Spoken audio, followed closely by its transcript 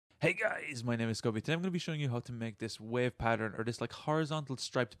Hey guys, my name is Scoby. Today I'm going to be showing you how to make this wave pattern or this like horizontal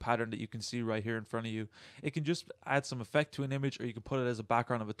striped pattern that you can see right here in front of you. It can just add some effect to an image, or you can put it as a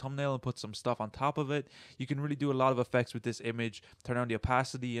background of a thumbnail and put some stuff on top of it. You can really do a lot of effects with this image, turn on the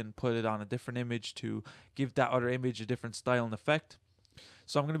opacity and put it on a different image to give that other image a different style and effect.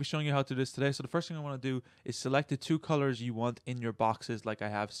 So I'm going to be showing you how to do this today. So the first thing I want to do is select the two colors you want in your boxes like I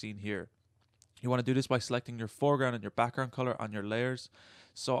have seen here. You want to do this by selecting your foreground and your background color on your layers.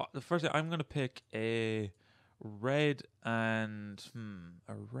 So the first thing, I'm going to pick a red and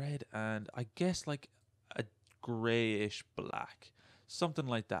I guess like a grayish black, something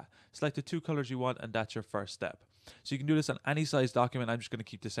like that. Select the two colors you want, and that's your first step. So you can do this on any size document. I'm just going to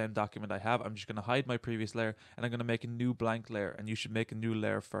keep the same document I have. I'm just going to hide my previous layer, and I'm going to make a new blank layer, and you should make a new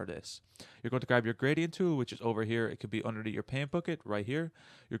layer for this. You're going to grab your gradient tool, which is over here. It could be underneath your paint bucket right here.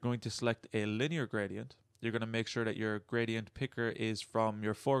 You're going to select a linear gradient. You're going to make sure that your gradient picker is from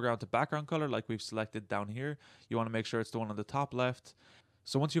your foreground to background color like we've selected down here. You want to make sure it's the one on the top left.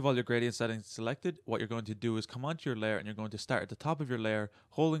 So once you have all your gradient settings selected, what you're going to do is come onto your layer, and you're going to start at the top of your layer,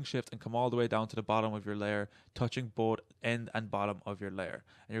 holding shift, and come all the way down to the bottom of your layer, touching both end and bottom of your layer.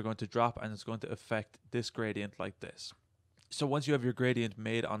 And you're going to drop, and it's going to affect this gradient like this. So once you have your gradient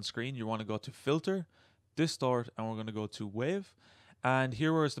made on screen, you want to go to filter, distort, and we're going to go to wave. And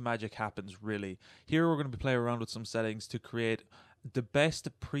here where the magic happens really. Here we're going to be playing around with some settings to create the best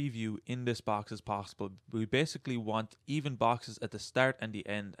preview in this box as possible. We basically want even boxes at the start and the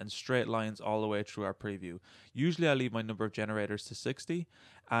end, and straight lines all the way through our preview. Usually I leave my number of generators to 60,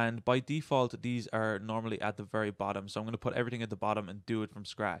 and by default these are normally at the very bottom, so I'm going to put everything at the bottom and do it from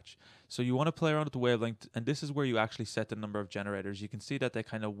scratch. So you want to play around with the wavelength, and this is where you actually set the number of generators. You can see that they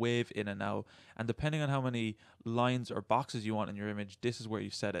kind of wave in and out, and depending on how many lines or boxes you want in your image, this is where you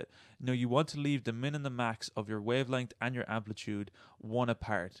set it. Now you want to leave the min and the max of your wavelength and your amplitude one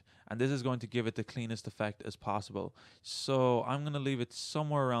apart, and this is going to give it the cleanest effect as possible. So I'm going to leave it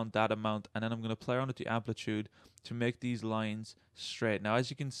somewhere around that amount, and then I'm going to play around with the amplitude to make these lines straight. Now as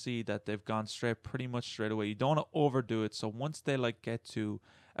you can see that they've gone straight pretty much straight away. You don't want to overdo it, so once they like get to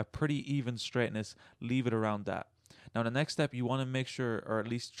a pretty even straightness, leave it around that. Now the next step, you want to make sure, or at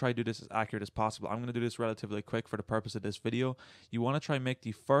least try to do this as accurate as possible. I'm going to do this relatively quick for the purpose of this video. You want to try and make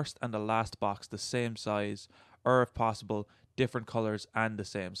the first and the last box the same size, or if possible different colors and the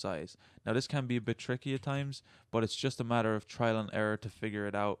same size. Now this can be a bit tricky at times, but it's just a matter of trial and error to figure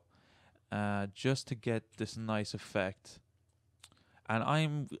it out, just to get this nice effect.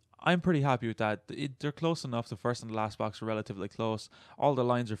 And I'm pretty happy with that. They're close enough. The first and the last box are relatively close. All the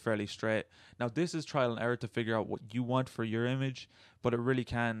lines are fairly straight. Now this is trial and error to figure out what you want for your image, but it really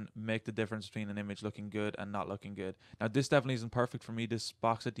can make the difference between an image looking good and not looking good. Now this definitely isn't perfect for me. This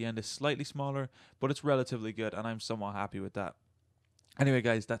box at the end is slightly smaller, but it's relatively good, and I'm somewhat happy with that. Anyway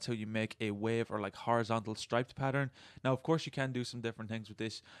guys, that's how you make a wave or like horizontal striped pattern. Now of course you can do some different things with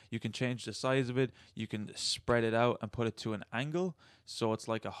this. You can change the size of it, you can spread it out and put it to an angle, so it's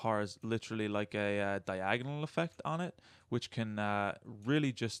like literally like a diagonal effect on it, which can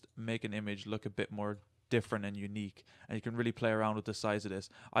really just make an image look a bit more different and unique, and you can really play around with the size of this.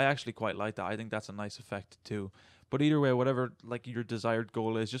 I actually quite like that. I think that's a nice effect too. But either way, whatever like your desired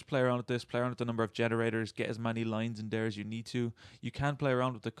goal is, just play around with this, play around with the number of generators, get as many lines in there as you need to. You can play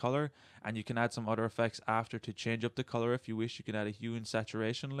around with the color, and you can add some other effects after to change up the color if you wish. You can add a hue and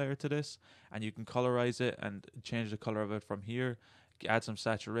saturation layer to this, and you can colorize it and change the color of it from here, add some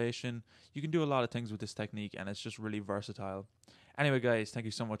saturation. You can do a lot of things with this technique, and it's just really versatile. Anyway guys, thank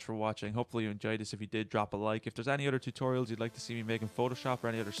you so much for watching. Hopefully you enjoyed this. If you did, drop a like. If there's any other tutorials you'd like to see me make in Photoshop or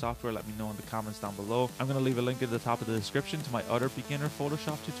any other software, let me know in the comments down below. I'm going to leave a link at the top of the description to my other beginner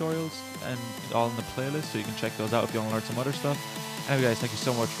Photoshop tutorials, and all in the playlist, so you can check those out if you want to learn some other stuff. Anyway guys, thank you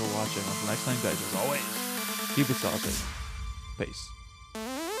so much for watching. Until next time guys, as always, keep it saucy. Peace.